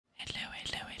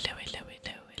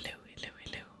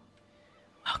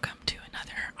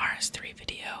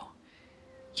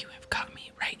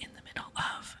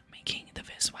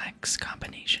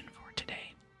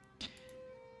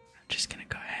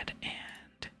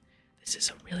This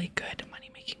is a really good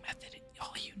money-making method.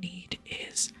 All you need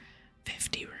is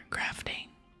 50 rune crafting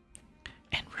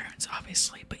and runes,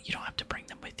 obviously, but you don't have to bring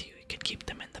them with you. You can keep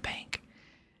them in the bank.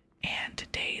 And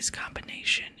today's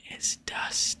combination is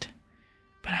dust,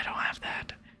 but I don't have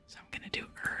that, so I'm gonna do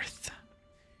earth.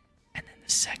 And then the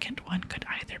second one could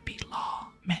either be law,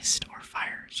 mist, or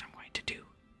fire, so I'm going to do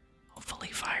hopefully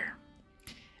fire.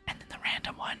 And then the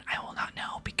random one I will not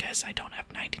know because I don't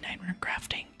have 99 rune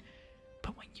crafting.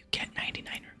 But when you get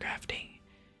 99 rune crafting,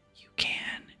 you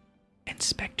can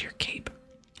inspect your cape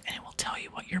and it will tell you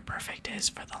what your perfect is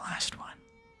for the last one.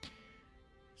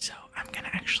 So I'm gonna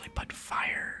actually put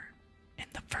fire in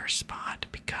the first spot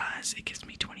because it gives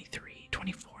me 24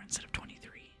 instead of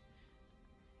 23.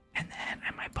 And then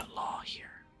I might put law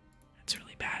here. That's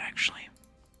really bad actually.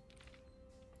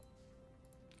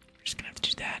 We're just gonna have to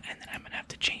do that, and then I'm gonna have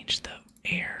to change the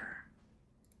air.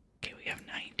 Okay, we have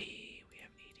 90, we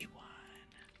have 81,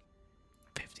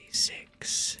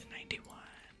 56, 91,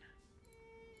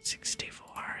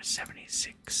 64,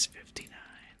 76, 59,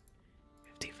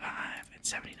 55, and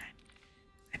 79.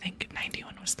 I think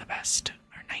 91 was the best,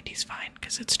 or 90's fine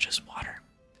because it's just water.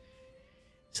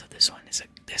 So this one is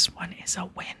a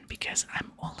win because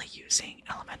I'm only using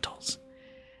elementals,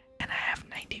 and I have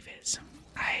 90 viz.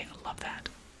 I love that.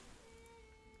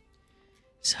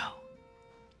 So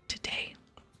today,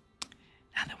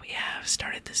 now that we have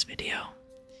started this video,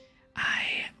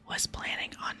 I was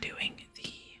planning on doing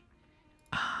the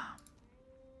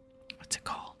what's it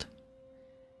called?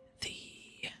 The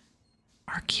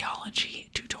archaeology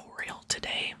tutorial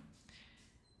today.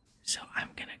 So I'm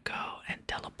gonna go and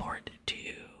teleport to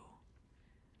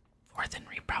Fourth and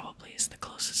Re, probably is the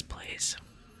closest place.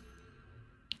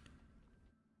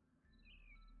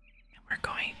 And we're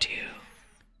going to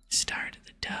start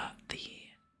the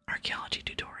archaeology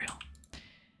tutorial.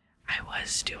 I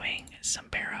was doing some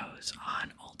barrows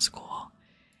on old school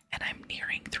and I'm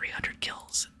nearing 300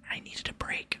 kills. I needed a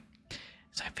break.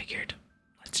 So I figured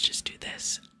let's just do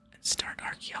this and start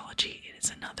archaeology. It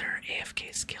is another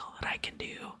AFK skill that I can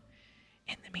do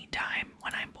in the meantime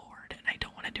when I'm bored and I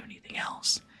don't want to do anything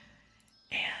else.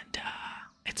 And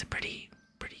it's a pretty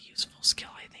useful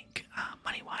skill, I think.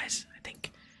 Money-wise, I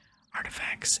think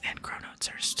artifacts and chronotes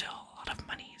are still a lot of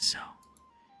money, so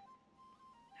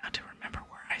now to remember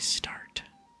where I start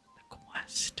the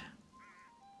quest.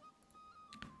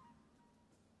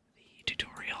 The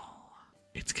tutorial,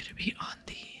 it's gonna be on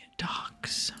the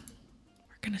docks.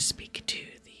 We're gonna speak to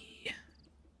the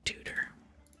tutor,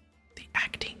 the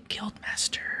acting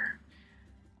guildmaster.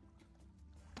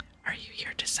 Are you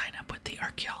here to sign up with the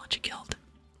Archaeology Guild?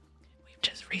 We've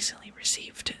just recently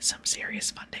received some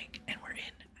serious funding and we're in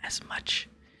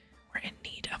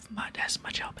need of as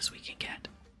much help as we can get.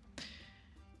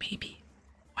 Maybe.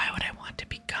 Why would I want to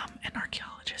become an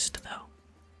archaeologist though?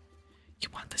 You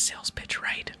want the sales pitch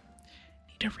right.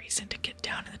 Need a reason to get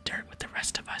down in the dirt with the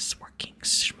rest of us working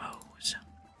schmoes.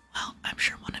 Well, I'm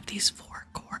sure one of these 4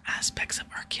 core aspects of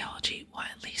archaeology will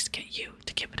at least get you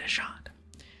to give it a shot.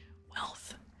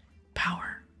 Wealth,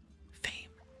 power, fame,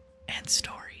 and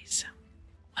stories.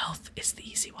 Wealth is the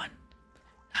easy one.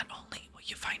 Not only will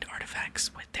you find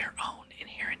artifacts with their own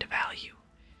inherent value,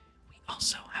 we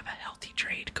also have a healthy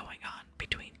trade going on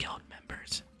between guild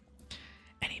members.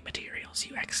 Any materials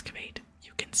you excavate,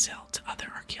 you can sell to other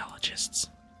archaeologists.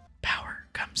 Power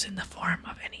comes in the form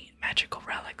of any magical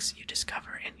relics you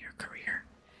discover in your career.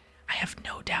 I have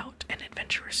no doubt an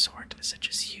adventurous sort such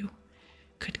as you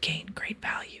could gain great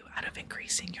value out of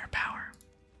increasing your power.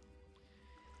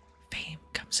 Fame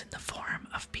comes in the form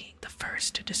of being the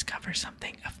first to discover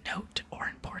something of note or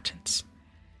importance.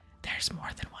 There's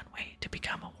more than one way to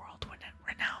become a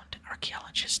world-renowned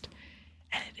archaeologist,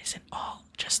 and it isn't all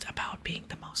just about being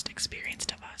the most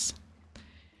experienced of us.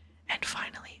 And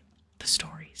finally, the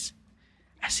stories.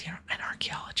 As an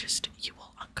archaeologist, you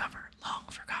will uncover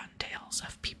long-forgotten tales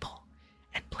of people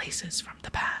and places from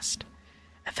the past,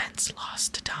 events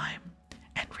lost to time,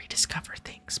 and rediscover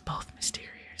things both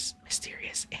mysterious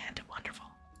and wonderful.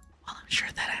 While I'm sure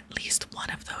that at least one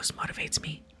of those motivates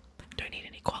me, do I need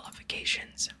any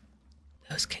qualifications?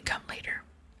 Those can come later.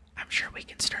 I'm sure we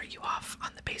can start you off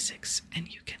on the basics and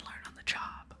you can learn on the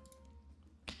job.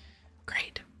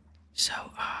 Great. So,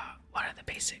 what are the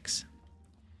basics?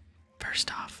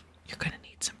 First off, you're gonna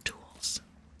need some tools.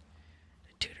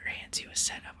 The tutor hands you a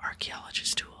set of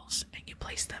archaeologist tools and you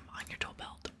place them on your tool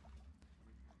belt.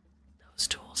 Those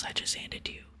tools I just handed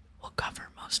you will cover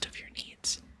most of your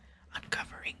needs,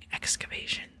 uncovering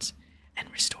excavations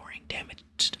and restoring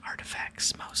damaged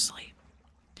artifacts mostly.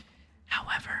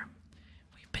 However,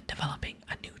 we've been developing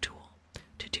a new tool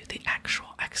to do the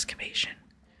actual excavation,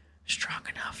 strong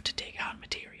enough to dig out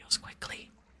materials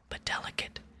quickly, but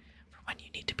delicate for when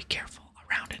you need to be careful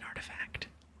around an artifact.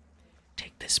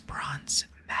 Take this bronze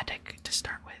mattock to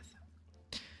start with.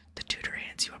 The tutor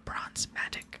hands you a bronze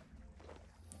mattock.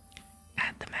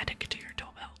 Add the mattock to your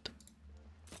tool belt.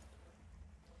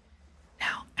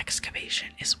 Now, excavation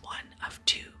is one of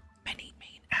many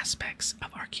main aspects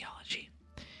of archaeology.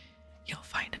 You'll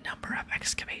find a number of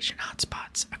excavation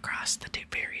hotspots across the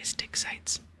various dig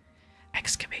sites.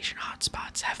 Excavation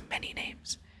hotspots have many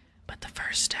names, but the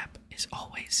first step is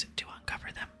always to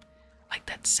uncover them, like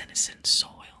that senescent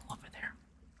soil over there.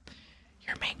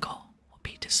 Your main goal will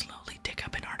be to slowly dig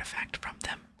up an artifact from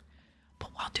them, but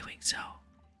while doing so,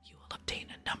 you will obtain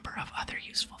a number of other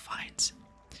useful finds.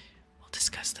 We'll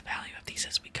discuss the value of these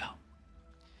as we go.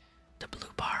 The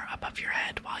blue bar above your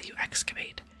head while you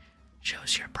excavate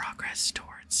shows your progress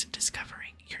towards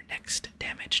discovering your next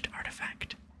damaged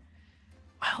artifact.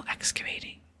 While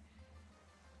excavating,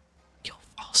 you'll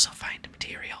also find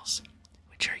materials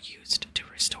which are used to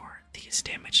restore these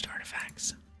damaged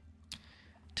artifacts.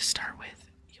 To start with,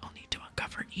 you'll need to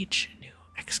uncover each new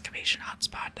excavation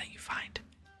hotspot that you find.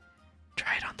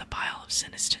 Try it on the pile of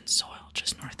senescent soil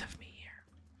just north of me here.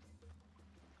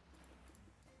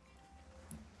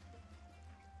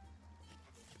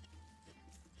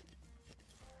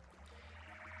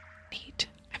 Neat.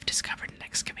 I've discovered an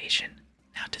excavation.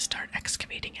 Now to start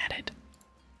excavating at it.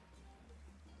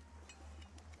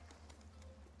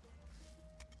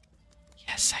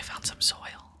 Yes, I found some soil.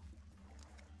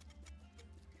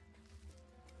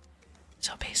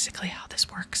 So basically how this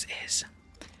works is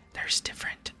there's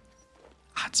different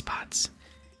hotspots,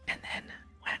 and then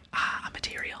when a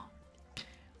material,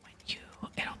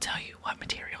 it'll tell you what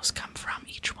materials come from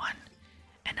each one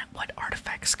and what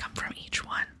artifacts come from each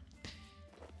one.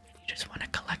 You just want to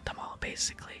collect them all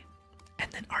basically.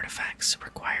 And then artifacts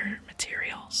require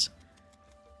materials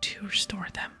to restore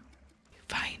them. You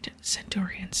find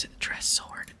Centurion's dress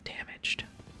sword damaged.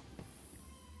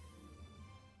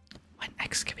 When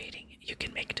excavating, you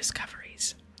can make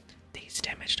discoveries. These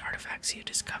damaged artifacts you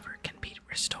discover can be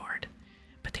restored,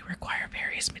 but they require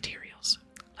various materials.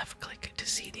 Left-click to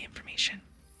see the information.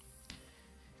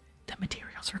 The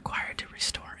materials required to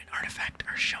restore an artifact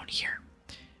are shown here.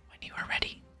 When you are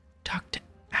ready, talk to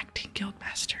Acting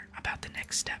Guildmaster about the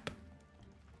next step.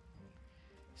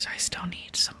 So I still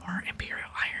need some more Imperial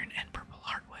Iron and Purple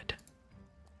Heartwood.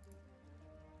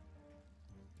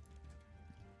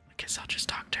 I guess I'll just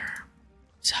talk to her.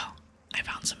 So, I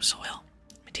found some soil,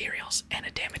 materials, and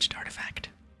a damaged artifact.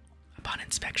 Upon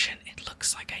inspection, it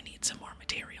looks like I need some more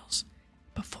materials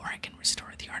before I can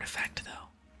restore the artifact, though.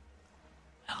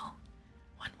 Well,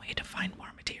 one way to find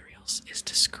more materials is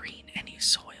to screen any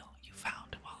soil you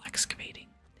found while excavating.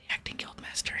 The Acting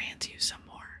Guildmaster hands you some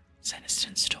more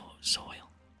senescent soil.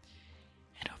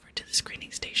 Head over to the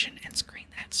screening station and screen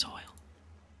that soil.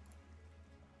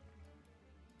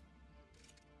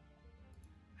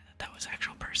 I thought that was an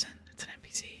actual person. It's an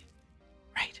NPC.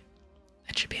 Right.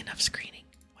 That should be enough screening.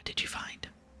 What did you find?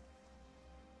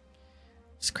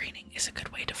 Screening is a good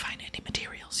way to find any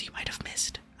materials you might have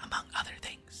missed, among other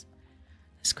things.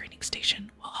 The screening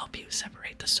station will help you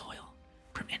separate the soil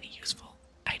from any useful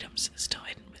items still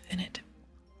hidden within it.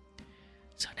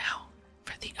 So now,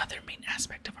 for the other main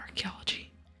aspect of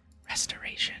archaeology,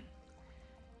 restoration.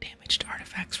 Damaged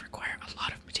artifacts require a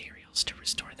lot of materials to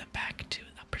restore them back to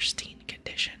a pristine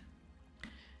condition.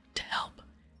 To help,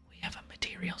 we have a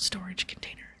material storage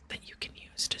container that you can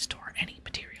use to store any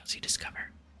materials you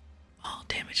discover. All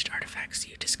damaged artifacts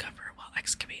you discover while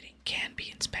excavating can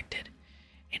be inspected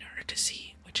in order to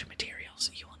see which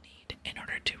materials you will need in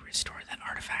order to restore that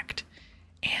artifact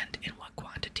and in what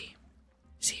quantity.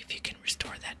 See if you can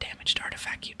restore that damaged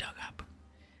artifact you dug up.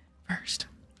 First,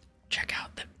 check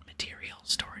out the material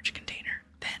storage container,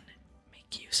 then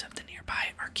make use of the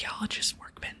nearby archaeologist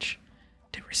workbench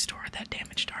to restore that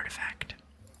damaged artifact.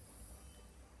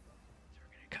 So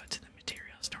we're going to go to the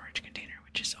material storage container,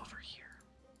 which is over here.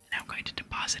 And I'm going to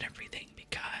deposit everything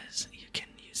because you can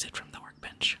use it from the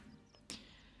workbench.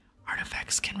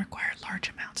 Artifacts can require large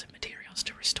amounts of materials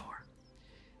to restore.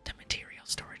 The material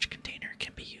storage container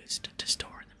can be used to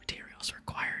store the materials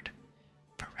required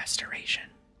for restoration,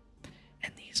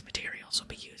 and these materials will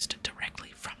be used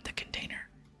directly from the container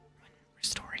when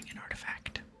restoring an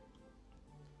artifact.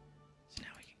 So now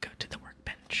we can go to the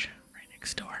workbench right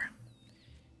next door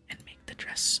and make the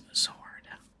dress sword.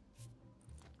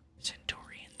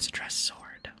 Centurion's dress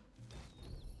sword.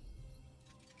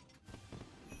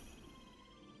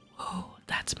 Whoa,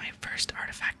 that's my first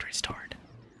artifact restored.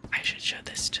 I should show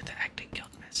this to the Acting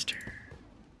Guildmaster.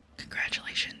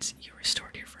 Congratulations, you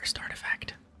restored your first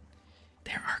artifact.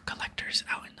 There are collectors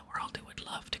out in the world who would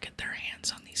love to get their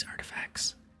hands on these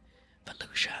artifacts.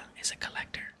 Volusia is a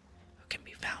collector who can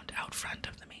be found out front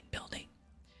of the main building.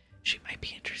 She might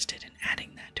be interested in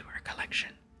adding that to her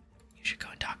collection. You should go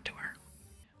and talk to her.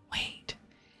 Wait,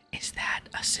 is that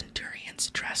a Centurion's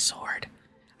dress sword?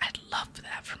 I'd love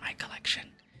that for my collection.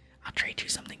 I'll trade you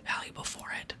something valuable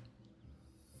for it.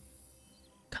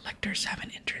 Collectors have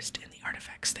an interest in the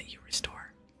artifacts that you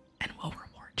restore, and will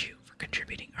reward you for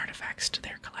contributing artifacts to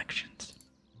their collections.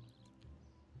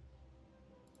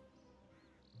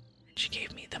 And she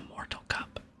gave me the Mortal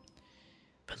Cup.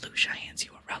 Volusia hands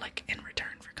you a relic in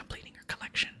return for completing her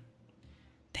collection.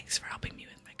 Thanks for helping me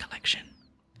with my collection.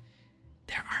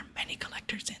 There are many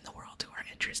collectors in the world who are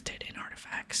interested in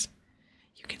artifacts.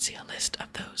 You can see a list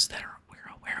of those that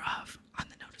we're aware of on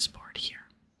the notice board here.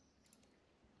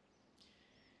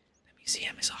 The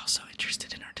museum is also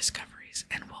interested in our discoveries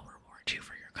and will reward you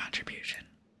for your contribution.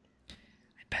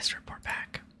 I'd best report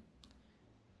back.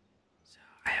 So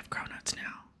I have Cronuts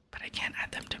now, but I can't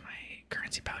add them to my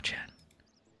currency pouch yet.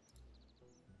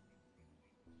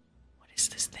 What is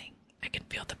this thing? I can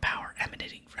feel the power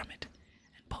emanating from it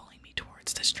and pulling me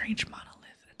towards the strange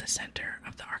monolith at the center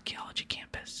of the archaeology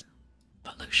campus.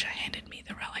 Volusia handed me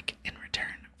the relic in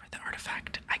return for the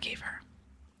artifact I gave her.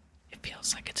 It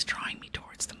feels like it's drawing me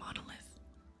towards the monolith.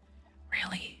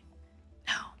 Really?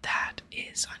 Now that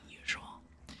is unusual.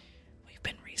 We've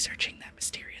been researching that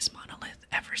mysterious monolith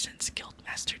ever since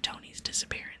Guildmaster Tony's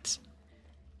disappearance.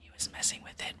 He was messing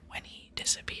with it when he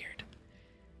disappeared.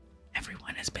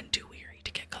 Everyone has been too weary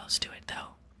to get close to it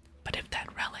though, but if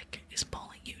that relic is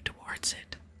pulling you towards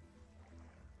it,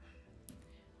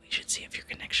 we should see if your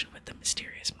connection with the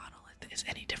mysterious monolith is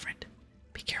any different.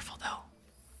 Be careful though.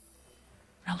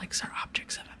 Relics are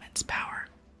objects of immense power,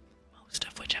 most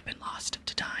of which have been lost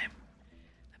to time.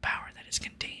 The power that is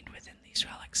contained within these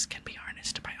relics can be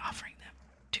harnessed by offering them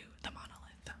to the monolith.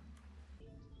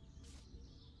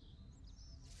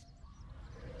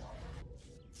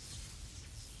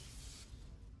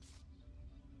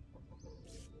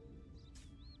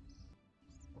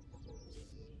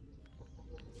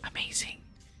 Amazing.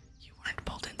 You weren't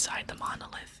pulled inside the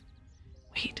monolith.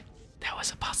 Wait, that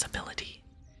was a possibility.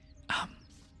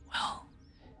 Well,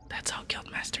 that's how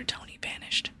Guildmaster Tony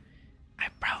vanished. I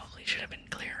probably should have been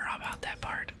clearer about that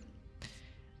part.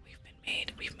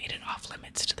 We've made it off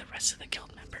limits to the rest of the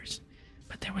guild members,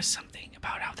 but there was something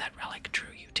about how that relic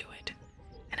drew you to it,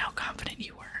 and how confident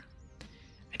you were.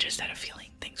 I just had a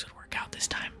feeling things would work out this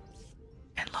time.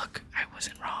 And look, I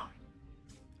wasn't wrong.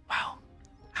 Wow,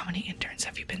 how many interns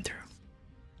have you been through?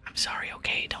 I'm sorry,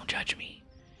 okay, don't judge me.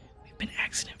 We've been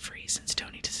accident-free since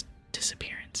Tony's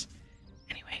disappearance.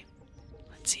 Anyway,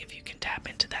 let's see if you can tap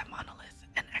into that monolith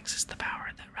and access the power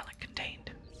that relic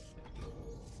contained.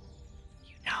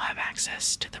 You now have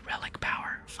access to the relic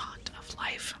power Font of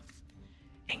Life.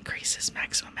 Increases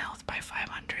maximum health by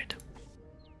 500.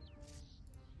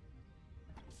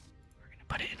 We're gonna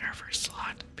put it in our first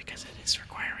slot because it is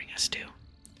requiring us to.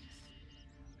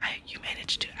 You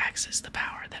managed to access the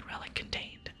power that relic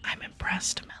contained. I'm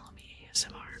impressed, Melanie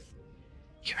ASMR.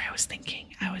 Here I was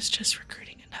thinking I was just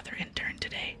recruiting another intern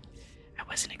today. I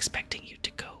wasn't expecting you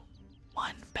to go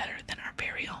one better than our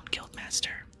very own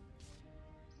guildmaster.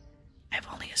 I've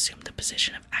only assumed the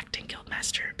position of acting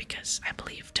guildmaster because I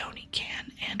believe Tony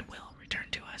can and will return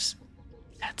to us.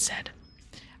 That said,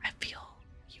 I feel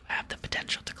you have the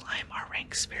potential to climb our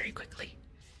ranks very quickly.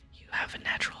 You have a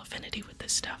natural affinity with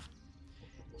this stuff.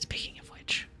 Speaking of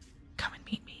which, come and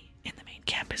meet me in the main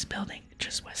campus building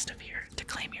just west of here to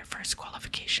claim your first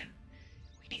qualification.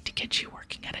 We need to get you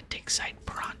working at a dig site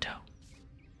pronto.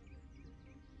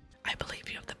 I believe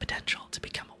you have the potential to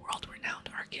become a world-renowned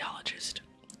archaeologist.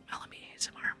 Melanie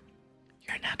ASMR,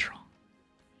 you're a natural.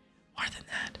 More than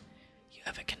that, you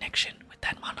have a connection with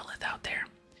that monolith out there,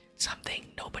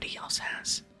 something nobody else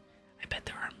has. I bet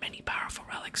there are many powerful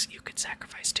relics you could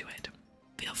sacrifice to it.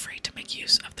 Feel free to make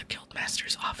use of the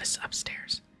Guildmaster's office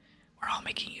upstairs. We're all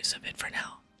making use of it for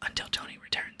now, until Tony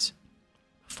returns.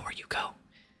 Before you go,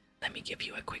 let me give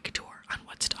you a quick tour on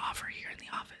what's to offer here in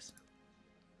the office.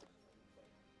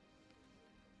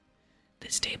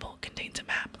 This table contains a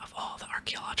map of all the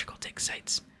archaeological dig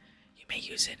sites. You may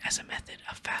use it as a method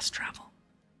of fast travel.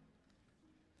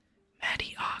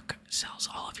 Maddie Ock sells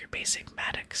all of your basic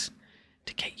Maddox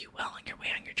to get you well on your way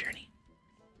on your journey.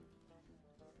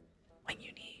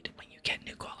 When you get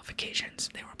new qualifications,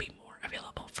 there will be more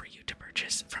available for you to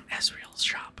purchase from Ezreal's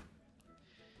shop.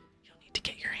 You'll need to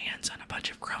get your hands on a bunch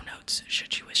of Cronotes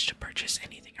should you wish to purchase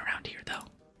anything around here though.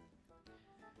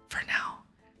 For now,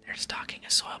 they're stocking a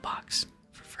soil box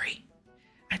for free.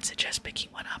 I'd suggest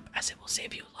picking one up as it will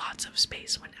save you lots of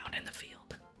space when out in the field.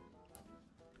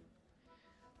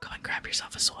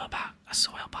 yourself a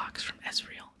soil box from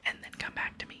Ezreal, and then come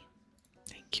back to me.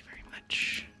 Thank you very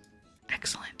much.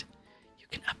 Excellent. You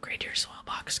can upgrade your soil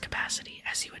box capacity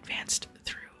as you advanced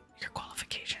through your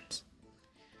qualifications.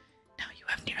 Now you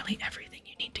have nearly everything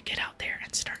you need to get out there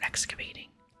and start excavating.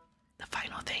 The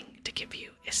final thing to give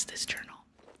you is this journal.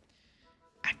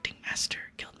 Acting Master,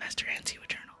 Guildmaster hands you a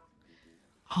journal.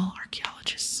 All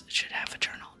archaeologists should have a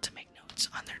journal to make notes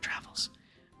on their travels,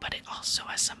 but it also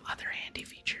has some other handy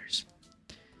features.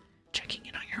 Checking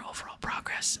in on your overall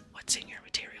progress, what's in your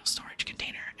material storage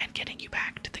container, and getting you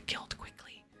back to the guild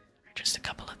quickly are just a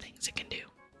couple of things it can do.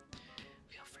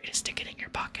 Feel free to stick it in your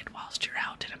pocket whilst you're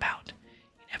out and about.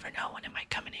 You never know when it might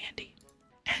come in handy.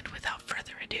 And without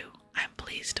further ado, I am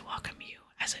pleased to welcome you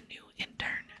as a new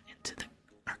intern into the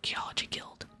Archaeology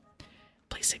Guild.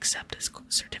 Please accept this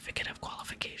certificate of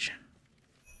qualification.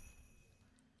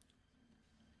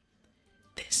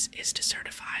 This is to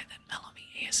certify that Melody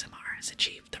ASMR has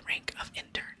achieved the rank of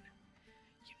intern.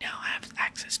 You now have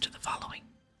access to the following: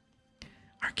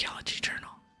 Archaeology Journal.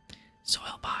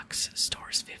 Soil box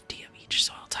stores 50 of each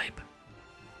soil type.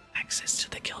 Access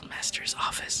to the Guildmaster's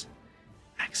office.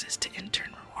 Access to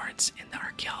intern rewards in the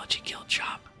Archaeology Guild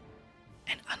shop.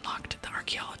 And unlocked the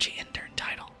Archaeology intern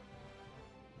title.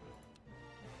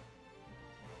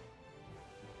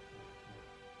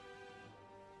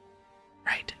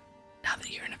 Right, now that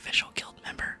you're an official guild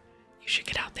member, you should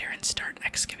get out there and start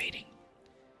excavating.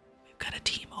 We've got a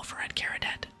team over at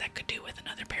Caradet that could do with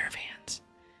another pair of hands.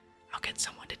 I'll get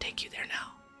someone to take you there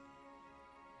now.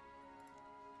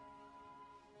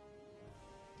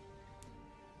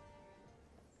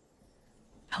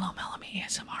 Hello, Melody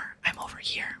ASMR. I'm over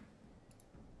here.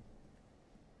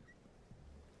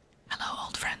 Hello,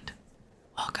 old friend.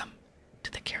 Welcome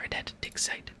to the Caradet dig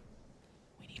site.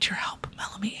 We need your help,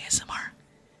 Melody ASMR,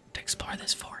 to explore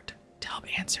this fort to help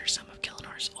answer some of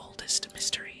Gilnor's oldest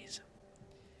mysteries.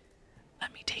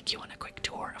 Let me take you on a quick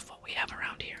tour of what we have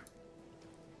around here.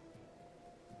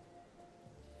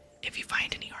 If you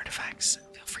find any artifacts,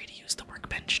 feel free to use the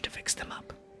workbench to fix them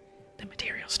up. The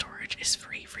material storage is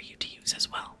free for you to use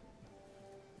as well.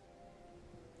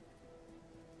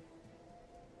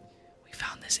 We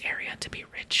found this area to be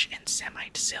rich in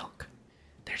Semite silk.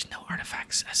 There's no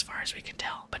artifacts as far as we can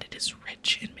tell, but it is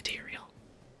rich in material.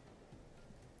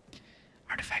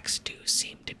 Artifacts do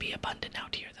seem to be abundant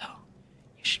out here, though.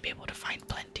 You should be able to find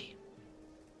plenty.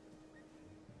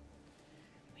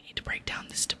 We need to break down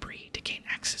this debris to gain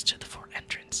access to the fort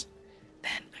entrance.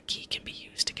 Then a key can be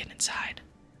used to get inside.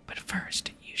 But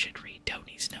first, you should read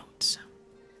Tony's notes.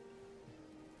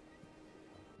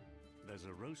 The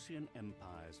Zerosian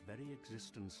Empire's very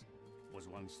existence was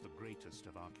once the greatest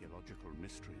of archaeological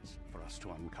mysteries for us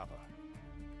to uncover.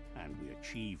 And we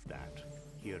achieved that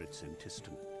here at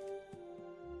Sentistan.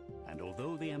 And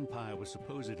although the Empire was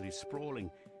supposedly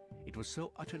sprawling, it was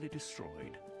so utterly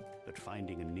destroyed that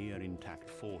finding a near-intact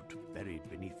fort buried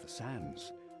beneath the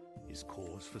sands is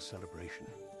cause for celebration.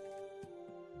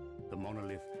 The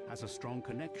monolith has a strong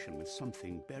connection with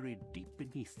something buried deep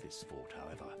beneath this fort,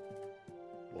 however.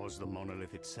 Was the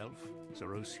monolith itself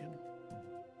Zerosian?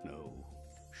 No,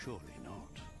 surely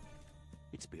not.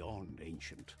 It's beyond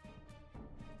ancient.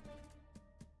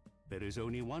 There is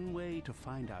only one way to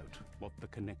find out what the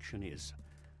connection is.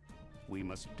 We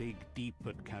must dig deep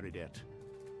at Caradet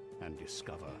and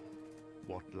discover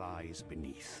what lies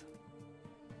beneath.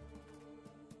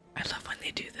 I love when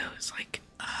they do those, like,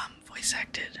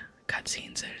 voice-acted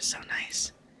cutscenes. They're so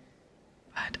nice.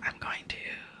 But I'm going to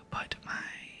put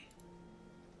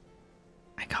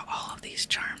I got all of these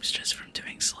charms just from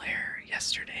doing Slayer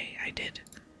yesterday. I did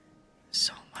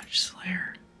so much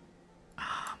Slayer.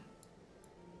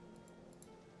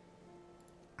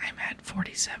 I'm at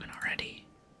 47 already,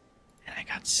 and I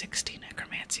got 60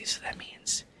 necromancy, so that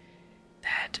means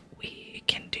that we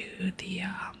can do the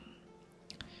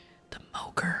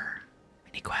Mogre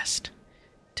mini quest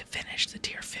to finish the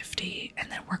tier 50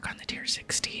 and then work on the tier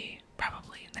 60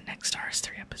 probably in the next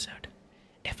RS3 episode,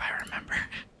 if I remember.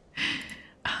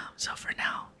 So for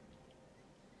now,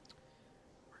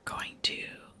 we're going to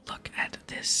look at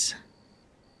this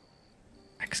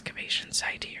excavation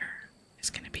site here. It's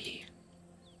going to be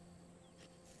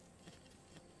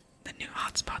the new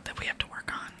hotspot that we have to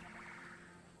work on.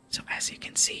 So as you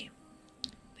can see,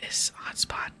 this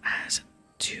hotspot has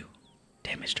 2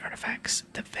 damaged artifacts,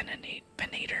 the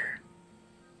Venator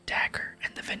dagger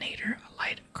and the Venator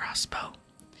light crossbow.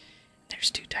 There's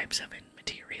 2 types of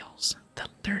materials, the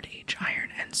 3rd Age iron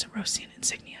and Zerosian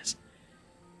insignias.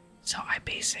 So I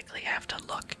basically have to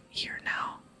look here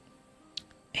now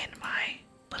in my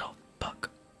little book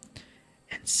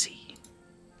and see.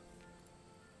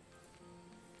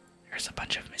 there's a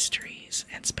bunch of mysteries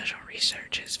and special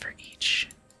researches for each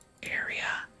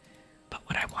area. But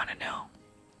what I want to know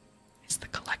is the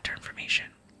collector information.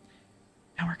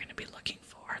 Now we're going to be looking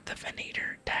for the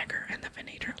Venator dagger and the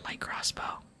Venator light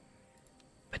crossbow.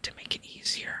 But to make it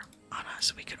easier on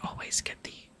us, we could always get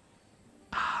the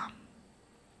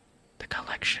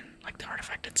collection, like the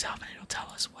artifact itself, and it'll tell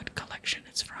us what collection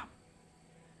it's from.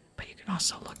 But you can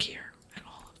also look here at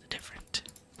all of the different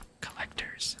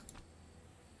collectors.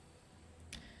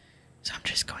 So I'm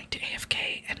just going to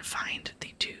AFK and find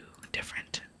the 2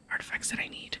 different artifacts that I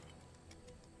need.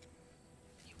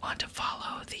 You want to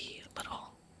follow the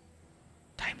little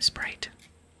time sprite,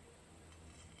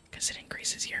 because it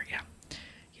increases here, yeah.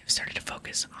 You've started to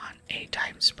focus on a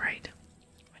time sprite.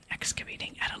 When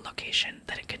excavating at a location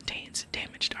that it contains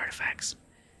damaged artifacts,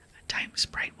 a time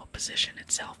sprite will position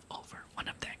itself over one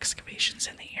of the excavations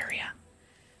in the area.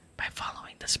 By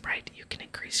following the sprite, you can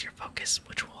increase your focus,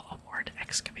 which will award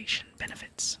excavation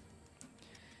benefits.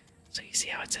 So you see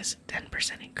how it says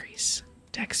 10% increase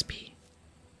to XP.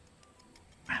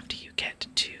 After you get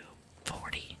to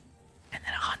 40 and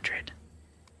then 100,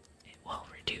 it will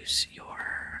reduce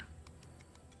your...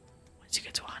 Once you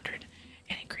get to 100,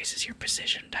 it increases your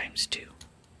precision times 2.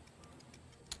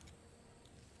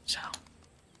 So,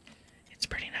 it's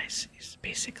pretty nice.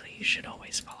 Basically, you should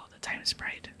always follow the time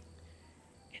sprite.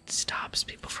 It stops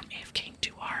people from AFKing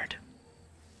too hard,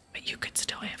 but you could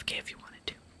still AFK if you wanted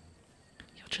to.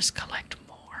 You'll just collect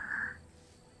more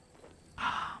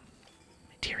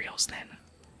materials then,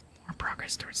 more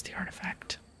progress towards the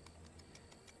artifact.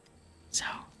 So,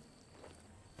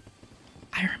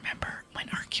 I remember when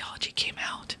Archaeology came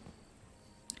out,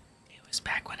 it was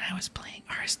back when I was playing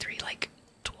RS3 like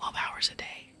 12 hours a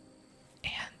day,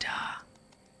 and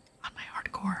on my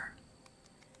hardcore,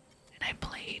 and I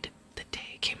played the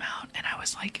day it came out, and I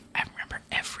was like, I remember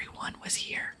everyone was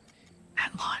here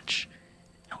at launch,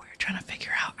 and we were trying to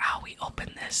figure out how we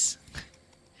open this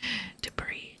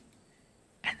debris,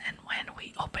 and then when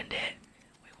we opened it,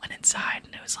 we went inside,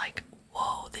 and it was like,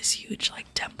 whoa, this huge like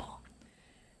temple.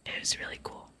 It was really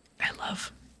cool. I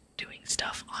love doing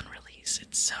stuff on release.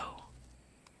 It's so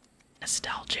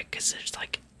nostalgic because there's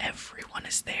like everyone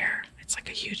is there. It's like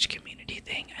a huge community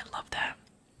thing. I love that.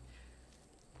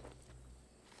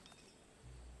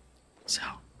 So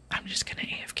I'm just gonna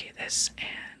AFK this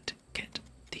and get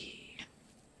the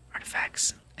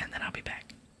artifacts, and then I'll be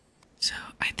back. So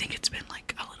I think it's been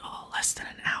like a little less than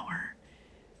an hour.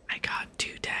 I got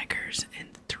 2 daggers and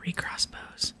 3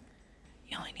 crossbows.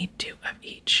 You only need 2 of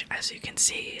each. As you can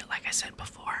see, like I said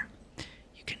before,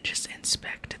 you can just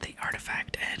inspect the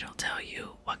artifact and it'll tell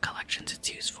you what collections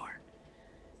it's used for.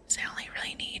 So I only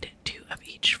really need 2 of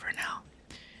each for now.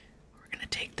 We're going to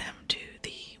take them to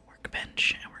the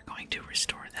workbench and we're going to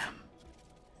restore them.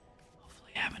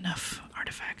 Hopefully I have enough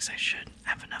artifacts. I should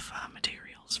have enough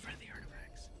materials for the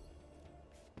artifacts.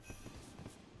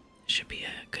 Should be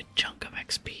a good chunk of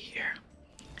XP here.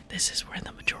 This is where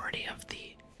the majority of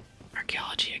the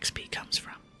Archaeology XP comes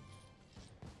from.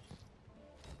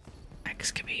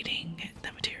 Excavating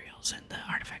the materials and the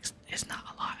artifacts is not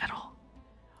a lot at all.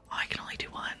 Oh, I can only do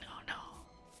 1. Oh no.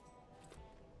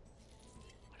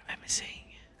 What am I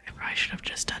missing? I probably should have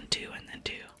just done 2 and then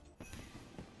 2.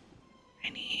 I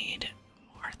need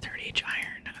more 30H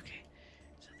iron. Okay,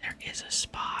 so there is a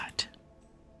spot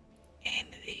in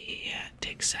the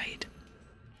dig site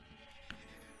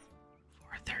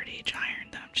for 30H iron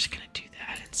that I'm just gonna do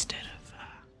that instead of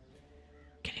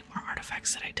getting more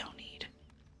artifacts that I don't need.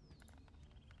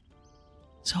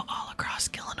 So all across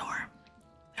Gillinor,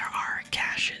 there are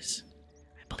caches.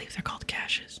 I believe they're called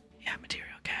caches. Yeah,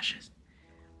 material caches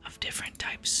of different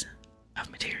types of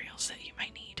materials that you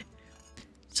might need.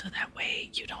 So that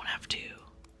way you don't have to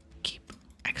keep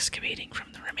excavating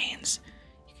from the remains.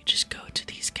 You can just go to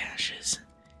these caches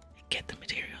and get the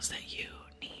materials that you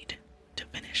need to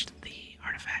finish the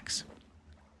artifacts.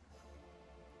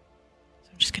 So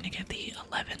I'm just gonna get the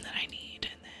 11 that I need,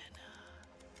 and then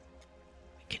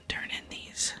we can turn in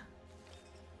these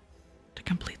to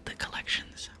complete the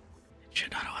collections. It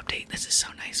should auto-update. This is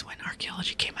so nice. When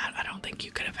Archaeology came out, I don't think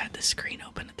you could have had this screen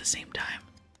open at the same time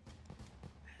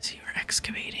as you were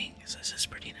excavating, so this is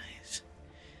pretty nice.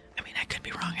 I mean, I could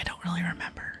be wrong, I don't really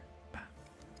remember. But,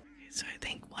 okay, so I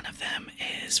think one of them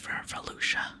is for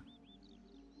Volusia.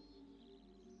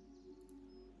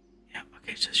 Yep,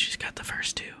 okay, so she's got the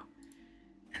first 2.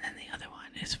 And then the other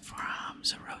one is from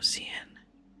Zerosian,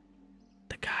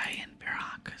 the guy in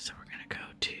Barak. So we're gonna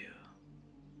go to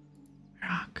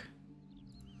Barak.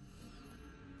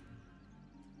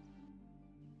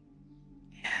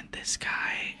 And this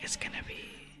guy is gonna be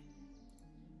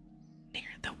near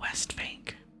the west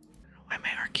bank. I don't know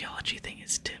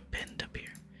is pinned up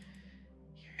here.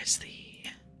 Here is the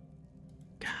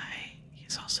guy.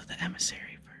 He's also the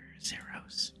emissary for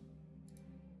Zeros.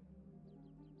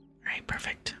 Alright,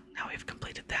 perfect. Now we've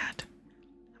completed that.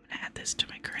 I'm gonna add this to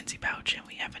my currency pouch, and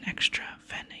we have an extra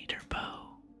Venator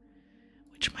bow,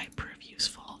 which might prove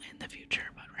useful in the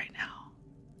future, but right now,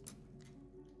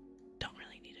 don't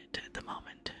really need it at the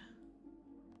moment.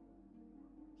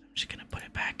 So I'm just gonna put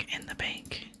it back in the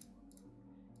bank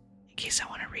in case I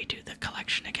want to redo the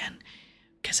collection again,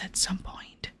 because at some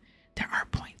point, there are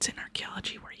points in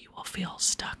archaeology where you will feel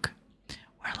stuck,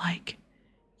 where like,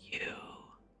 you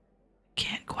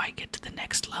can't quite get to the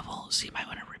next level, so you might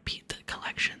want to repeat the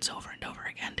collections over and over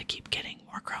again to keep getting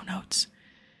more crow notes.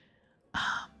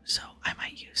 So I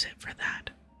might use it for that.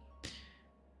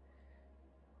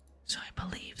 So I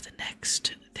believe the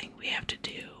next thing we have to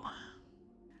do,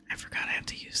 I forgot I have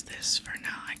to use this for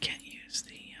now. I can't use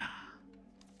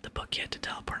the book yet to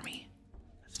teleport me.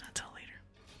 That's not till later.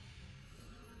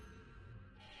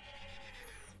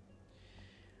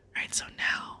 Alright, so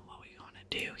now what we want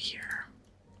to do here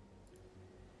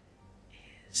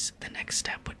is the next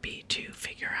step would be to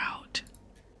figure out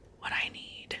what I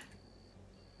need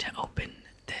to open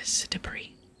this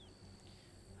debris.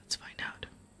 Let's find out.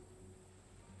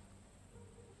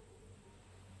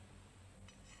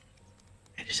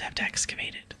 I just have to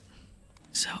excavate it.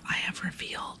 So I have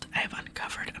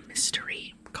uncovered a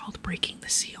mystery called Breaking the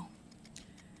Seal.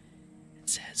 It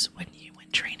says when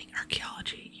training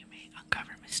archaeology, you may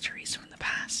uncover mysteries from the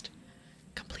past.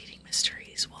 Completing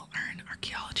mysteries will earn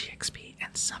archaeology XP,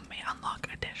 and some may unlock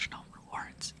additional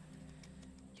rewards.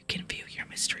 You can view your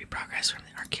mystery progress from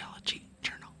the archaeology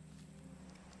journal.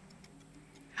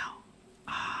 Now,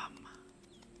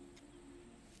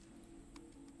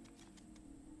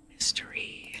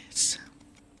 mysteries.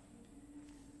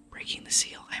 Breaking the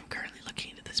seal. I am currently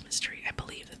looking into this mystery. I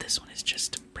believe that this one is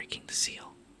just breaking the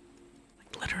seal.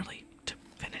 Like literally to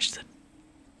finish the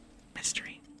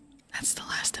mystery. That's the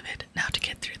last of it. Now to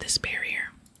get through this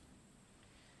barrier.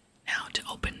 Now to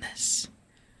open this.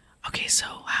 Okay, so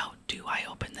how do I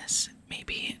open this?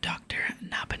 Maybe Dr.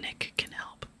 Nabanik can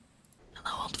help.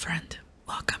 Hello, old friend.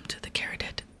 Welcome to the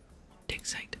Caradit dig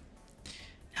site.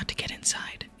 Now to get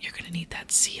inside, you're going to need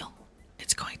that seal.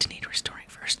 It's going to need restoring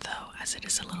first, though, as it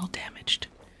is a little damaged.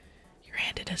 You're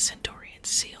handed a Centaurian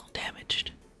seal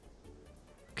damaged.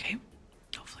 Okay,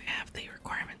 hopefully I have the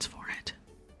requirements for it.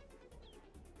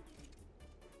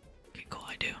 Okay, cool,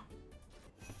 I do.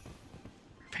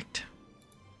 Perfect.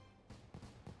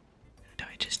 Now do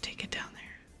I just take it down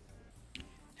there?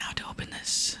 Now to open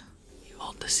this, you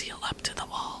hold the seal up to the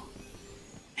wall.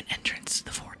 An entrance to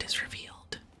the fort is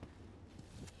revealed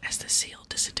as the seal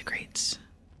disintegrates.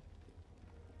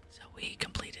 So we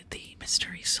completed the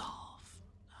mystery solve,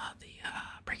 the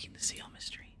breaking the seal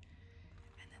mystery.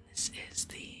 And then this is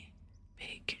the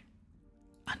big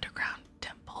underground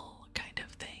temple kind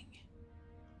of thing.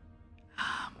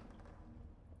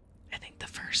 I think the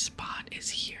first spot is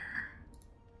here.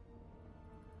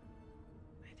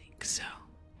 I think so.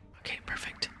 Okay,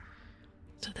 perfect.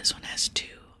 So this one has 2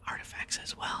 artifacts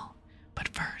as well. But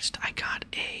first, I got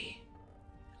a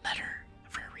letter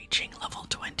for reaching level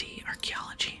 20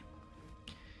 archaeology.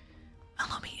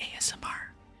 Allow me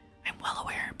ASMR. I'm well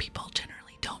aware people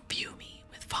generally don't view me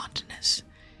with fondness,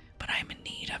 but I am in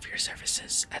need of your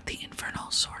services at the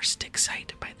Infernal Source dig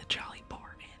site by the Jolly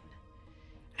Boar Inn.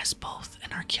 As both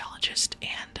an archaeologist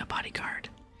and a bodyguard,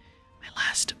 my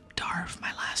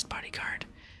last bodyguard,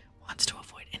 wants to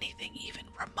avoid anything even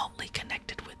remotely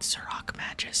connected with Surrock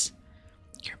Magus.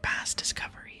 Your past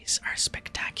discoveries are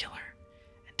spectacular,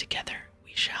 and together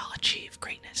we shall achieve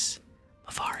greatness.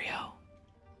 Bavario.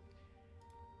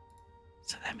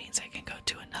 So that means I can go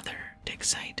to another dig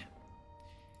site.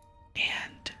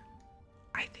 And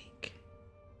I think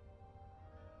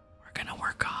we're gonna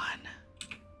work on...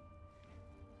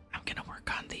 I'm gonna work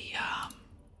on the, I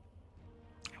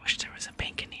wish there was a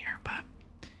bank in here, but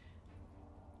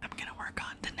I'm gonna work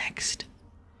on the next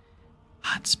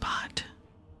hotspot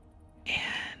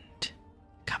and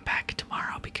come back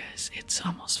tomorrow because it's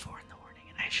almost 4 in the morning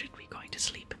and I should be going to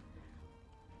sleep.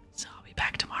 So I'll be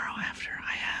back tomorrow after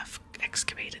I have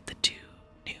excavated the 2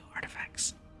 new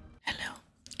artifacts. Hello,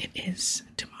 it is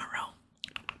tomorrow,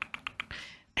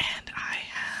 and I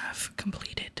have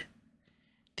completed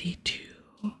the 2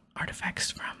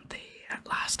 artifacts from the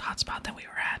last hotspot that we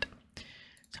were at.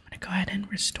 So I'm going to go ahead and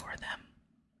restore them.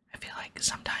 I feel like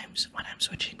sometimes when I'm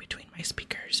switching between my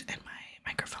speakers and my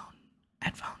microphone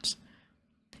headphones,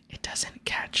 it doesn't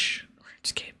catch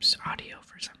Runescape's audio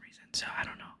for some reason, so I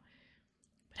don't know.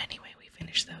 But anyway, we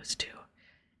finished those 2.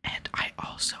 And I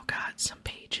also got some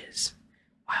pages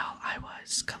while I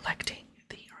was collecting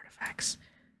the artifacts.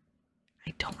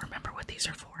 I don't remember what these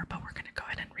are for, but we're gonna go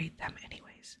ahead and read them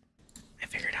anyways. I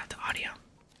figured out the audio,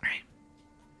 right?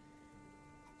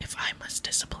 If I must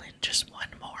discipline just one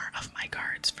more of my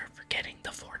guards for forgetting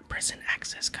the Fort Prison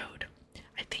access code,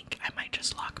 I think I might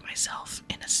just lock myself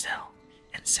in a cell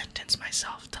and sentence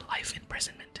myself to life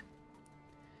imprisonment.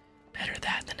 Better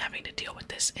that than having to deal with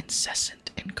this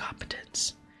incessant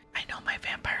incompetence. I know my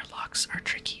vampire locks are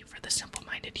tricky for the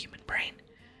simple-minded human brain,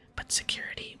 but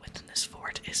security within this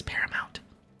fort is paramount,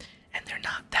 and they're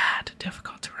not that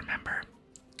difficult to remember.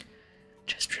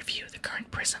 Just review the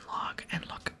current prison log and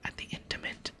look at the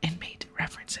inmate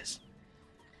references.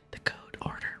 The code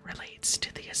order relates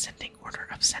to the ascending order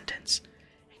of sentence,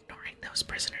 ignoring those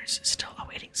prisoners still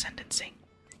awaiting sentencing.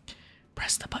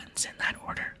 Press the buttons in that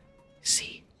order.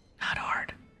 See, not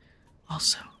hard.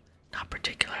 Also, not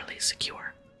particularly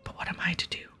secure, but what am I to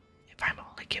do if I'm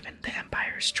only given the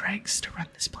Empire's dregs to run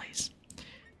this place?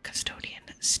 Custodian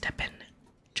Stepan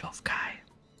Jovkai.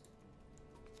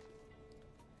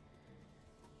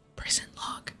 Prison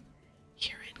log.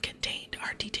 Herein contained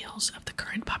are details of the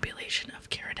current population of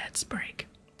Karadet's Break.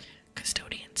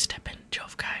 Custodian Stepan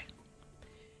Jovkai.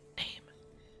 Name: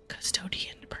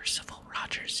 Custodian Percival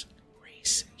Rogers.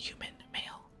 Race: human,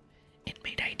 male.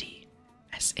 Inmate ID: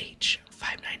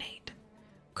 SH598.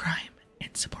 Crime: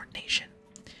 insubordination.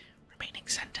 Remaining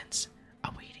sentence: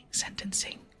 awaiting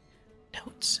sentencing.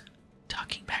 Notes: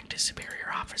 talking back to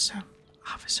superior officer.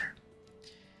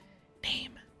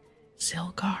 Name: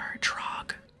 Zilgar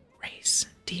Trog. Race: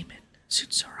 demon,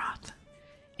 Sutsoroth.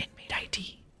 Inmate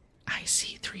ID: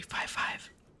 IC355.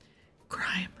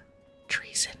 Crime: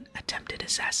 treason, attempted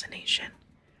assassination.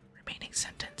 Remaining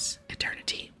sentence: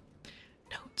 eternity.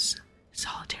 Notes: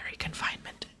 solitary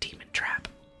confinement, demon trap.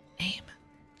 Name: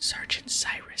 Sergeant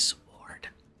Cyrus Ward.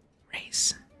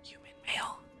 Race: human,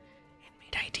 male.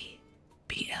 Inmate ID: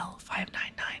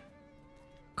 BL599.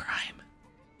 Crime: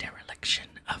 dereliction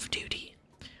of duty.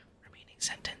 Remaining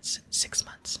sentence: 6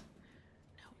 months.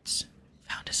 Notes: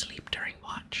 found asleep during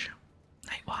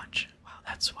night watch. Wow,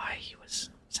 that's why he was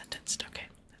sentenced. Okay,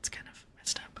 that's kind of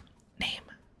messed up. Name: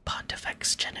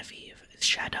 Pontifex Genevieve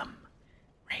Shadum.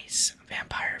 Race: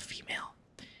 vampire, female.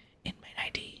 Inmate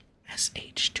ID: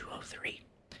 SH203.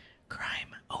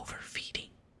 Crime: overfeeding.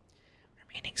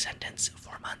 Remaining sentence: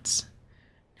 4 months.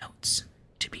 Notes: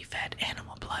 to be fed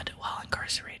animal blood while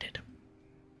incarcerated.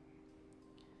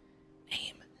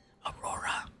 Name: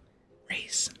 Aurora.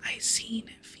 Race: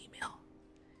 Icene, female.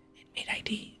 Inmate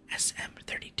ID: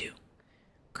 SM32.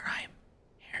 Crime: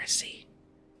 heresy.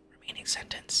 Remaining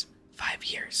sentence: 5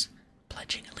 years.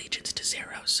 Pledging allegiance to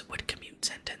Zeros would commute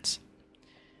sentence.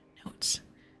 Notes: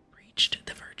 breached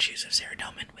the virtues of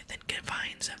Zeradomin within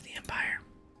confines of the Empire.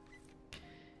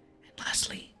 And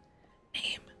lastly,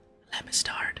 name: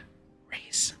 Lemistard.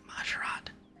 Race: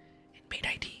 Majorat. Inmate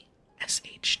ID: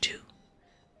 SH2.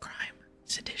 Crime: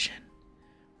 sedition.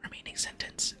 Remaining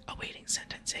sentence: awaiting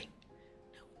sentencing.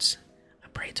 Notes: a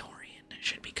Praetorian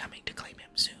should be coming to claim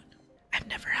him soon. I've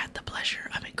never had the pleasure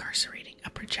of incarcerating a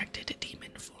projected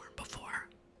demon form before.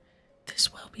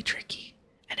 This will be tricky.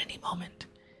 At any moment,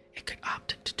 it could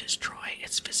opt to destroy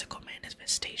its physical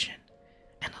manifestation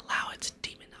and allow its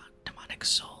demonic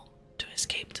soul to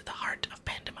escape to the heart of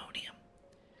Pandemonium.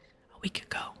 A week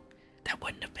ago, that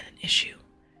wouldn't have been an issue,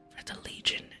 for the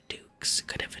Legion Dukes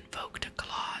could have invoked a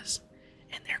clause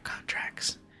in their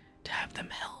contracts to have them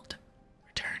held,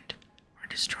 returned, or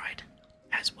destroyed,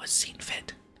 as was seen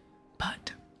fit.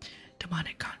 But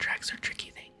demonic contracts are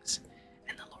tricky things,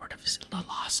 and the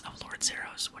loss of Lord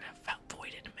Zeros would have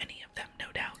voided many of them,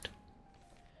 no doubt.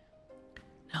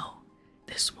 No,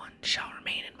 this one shall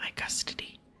remain in my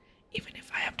custody, even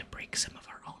if I have to break some of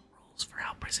our own rules for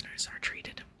how prisoners are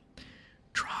treated.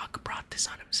 Trog brought this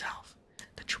on himself,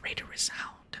 the traitorous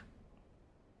hound.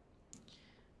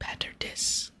 Pater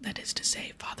Dis, that is to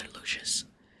say, Father Lucius,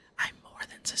 I more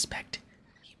than suspect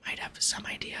he might have some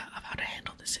idea of how to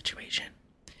handle the situation.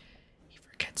 He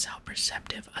forgets how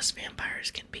perceptive us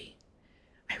vampires can be.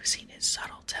 I've seen his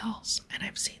subtle tells, and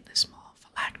I've seen the small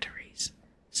phylacteries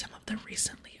some of the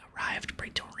recently arrived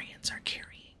Praetorians are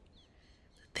carrying,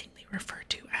 the thing they refer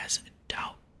to as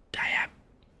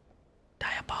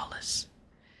Diabolus,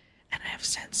 and I have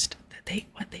sensed that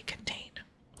what they contain.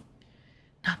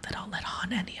 Not that I'll let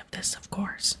on any of this, of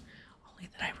course, only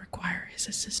that I require his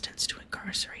assistance to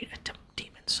incarcerate a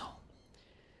demon soul.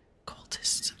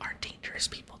 Cultists are dangerous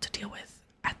people to deal with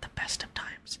at the best of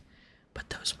times, but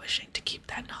those wishing to keep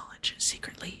that knowledge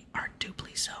secretly are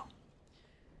doubly so.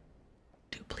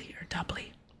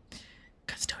 Doubly.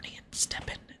 Custodian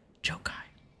Stepan Jokai.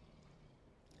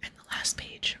 And the last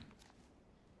page.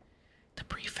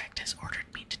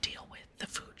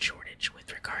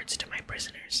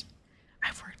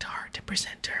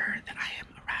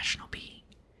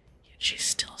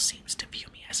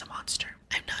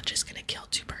 kill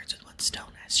two birds with one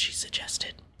stone, as she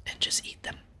suggested, and just eat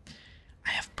them. I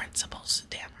have principles,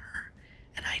 damn her,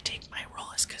 and I take my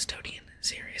role as custodian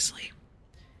seriously.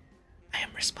 I am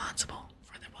responsible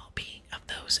for the well-being of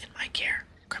those in my care,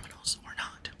 criminals or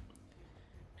not.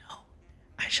 No,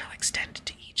 I shall extend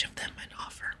to each of them an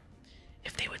offer.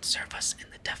 If they would serve us in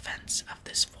the defense of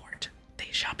this fort,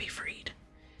 they shall be freed,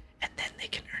 and then they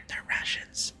can earn their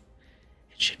rations.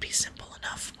 It should be simple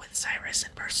enough with Cyrus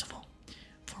and Percival,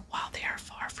 for while they are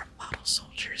far from model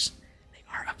soldiers, they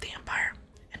are of the Empire,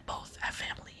 and both have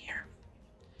family here.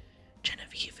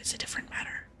 Genevieve is a different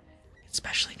matter,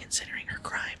 especially considering her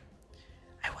crime.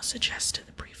 I will suggest to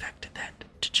the prefect that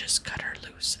to just cut her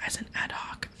loose as an ad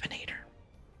hoc venator.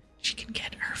 She can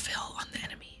get her fill on the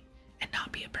enemy and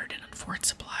not be a burden on fort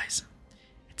supplies.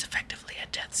 It's effectively a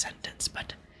death sentence,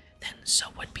 but then so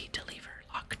would be to leave her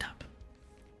locked up.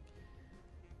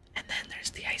 And then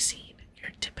there's the Icene,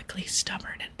 your typically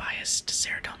stubborn and biased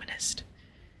Ceredominist.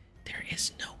 There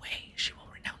is no way she will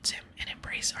renounce him and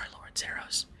embrace our Lord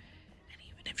Zeros, and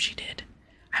even if she did,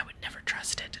 I would never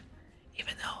trust it,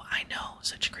 even though I know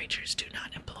such creatures do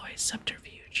not employ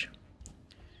subterfuge.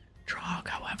 Trog,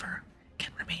 however,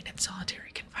 can remain in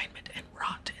solitary confinement and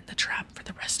rot in the trap for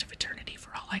the rest of eternity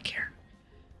for all I care.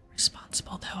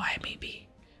 Responsible though I may be,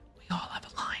 we all have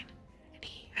a line, and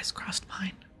he has crossed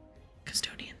mine.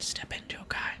 Custodian, step in,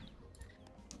 Jokai.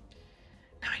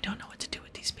 Now I don't know what to do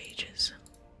with these pages.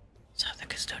 So the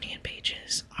custodian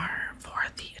pages are for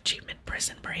the achievement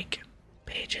prison break.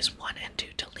 Pages 1 and 2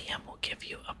 to Liam will give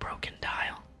you a broken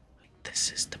dial.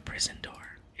 This is the prison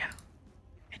door, yeah.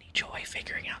 Any joy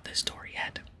figuring out this door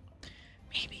yet?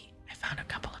 Maybe. I found a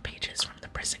couple of pages from the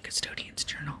prison custodian's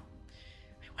journal.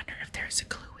 I wonder if there's a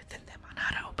clue within them on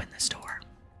how to open this door.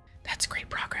 That's great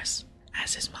progress.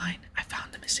 As is mine, I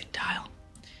found the missing dial.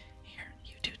 Here,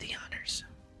 you do the honors.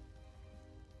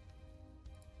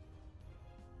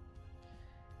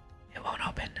 It won't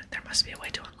open. There must be a way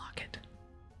to unlock it.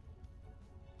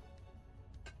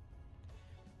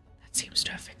 That seems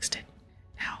to have fixed it.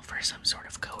 Now for some sort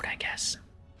of code, I guess.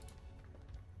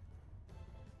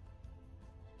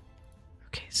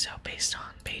 Okay, so based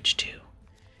on page 2,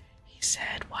 he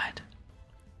said what?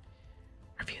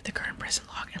 Review the current prison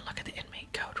log and look at the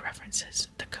inmate code references.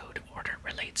 The code order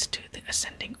relates to the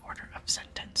ascending order of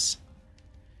sentence.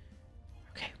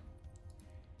 Okay.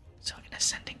 So in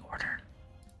ascending order.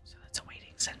 So that's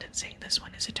awaiting sentencing. This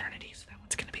one is eternity, so that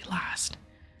one's gonna be last.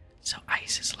 So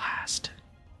ice is last.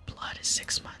 Blood is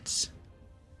 6 months.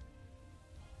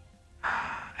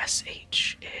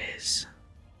 SH is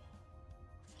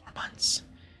 4 months.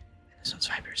 And this one's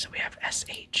 5 years. So we have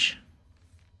SH,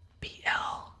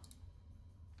 BL,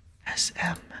 SM,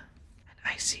 and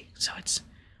IC. So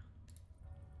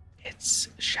it's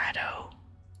shadow,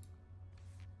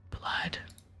 blood,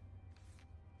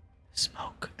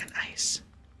 smoke, and ice.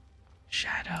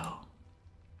 Shadow,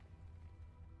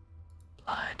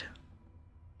 blood,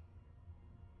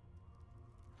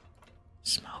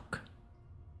 smoke,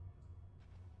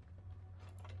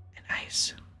 and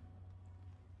ice.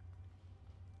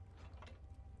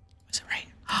 Was it right?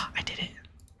 Oh, I did it.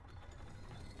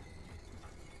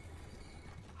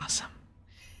 Awesome.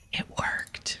 It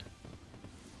worked.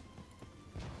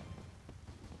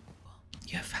 Well,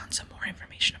 you have found some more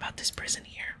information about this prison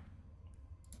here.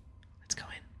 Let's go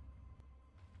in.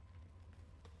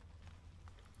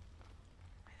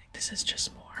 I think this is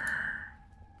just more.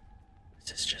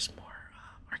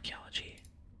 Archaeology.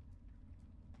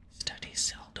 Study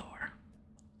cell door.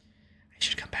 I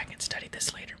should come back and study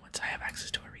this later once I have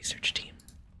access to a research team.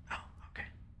 Oh, okay.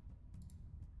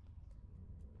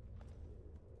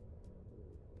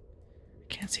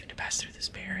 I can't seem to pass through this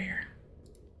barrier.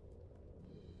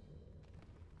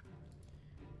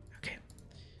 Okay,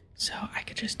 so I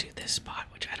could just do this spot,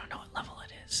 which I don't know what level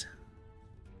it is.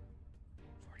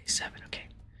 47, okay.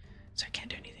 So I can't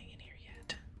do anything in here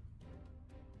yet.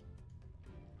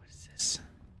 What is this?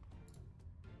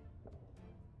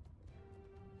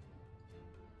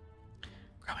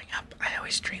 Growing up, I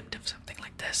always dreamed of something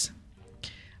like this.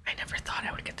 I never thought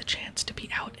I would get the chance to be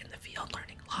out in the field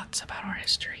learning lots about our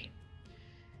history.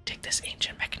 Take this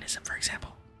ancient mechanism, for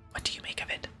example. What do you make of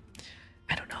it?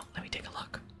 I don't know. Let me take a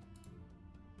look.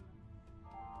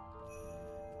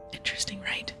 Interesting,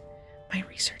 right? My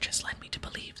research has led me to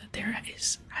believe that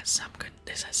this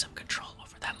has some control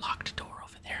over that locked door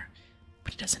over there,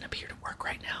 but it doesn't appear to work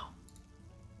right now.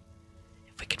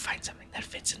 If we could find something that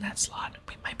fits in that slot,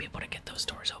 we might be able to get those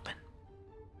doors open.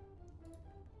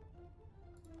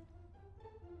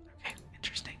 Okay,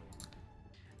 interesting.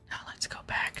 Now let's go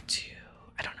back to,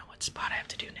 I don't know what spot I have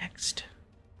to do next.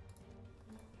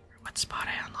 Or what spot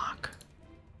I unlock.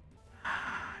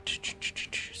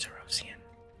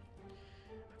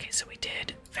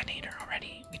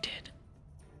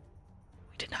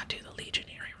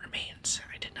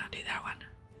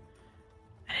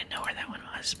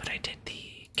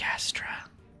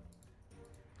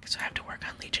 So I have to work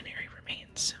on legionary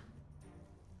remains.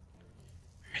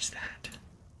 Where is that?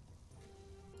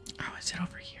 Oh, is it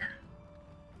over here?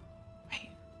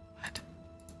 Wait, what?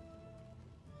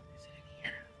 Is it in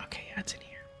here? Okay, yeah, it's in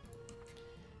here.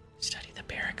 Study the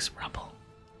barracks rubble.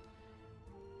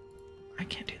 I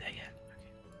can't do that yet.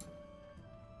 Okay.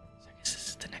 So I guess this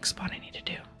is the next spot I need to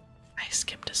do. I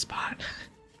skipped a spot.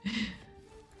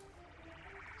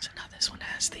 So now this one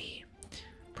has the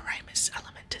Primus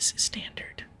Elementus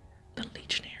Standard, the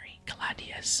Legionary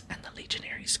Gladius, and the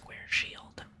Legionary Square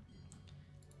Shield.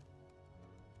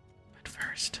 But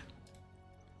first,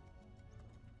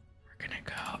 we're gonna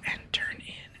go and turn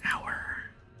in our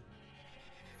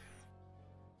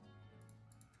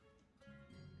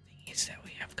thingies that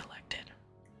we have collected.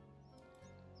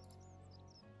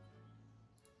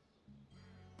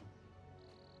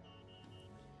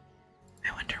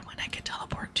 I wonder when I could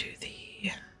teleport to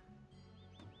the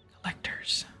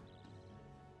collectors.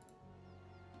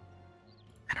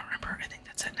 I don't remember. I think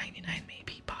that's at 99,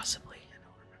 maybe, possibly. I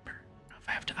don't remember. I don't know if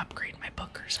I have to upgrade my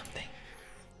book or something.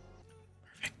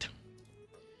 Perfect.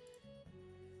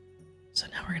 So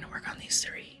now we're going to work on these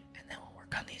 3, and then we'll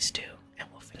work on these 2, and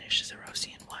we'll finish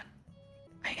Zerosian 1.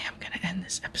 I am going to end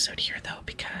this episode here, though,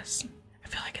 because I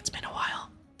feel like it's been a while.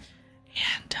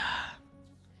 And,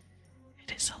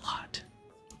 it is a lot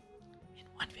in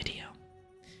one video.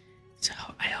 So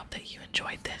I hope that you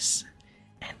enjoyed this,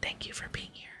 and thank you for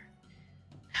being here.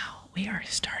 Now we are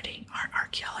starting our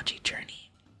archaeology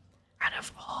journey out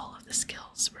of all of the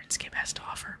skills RuneScape has to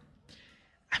offer.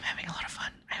 I'm having a lot of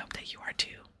fun. I hope that you are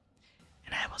too.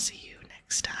 And I will see you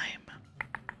next time.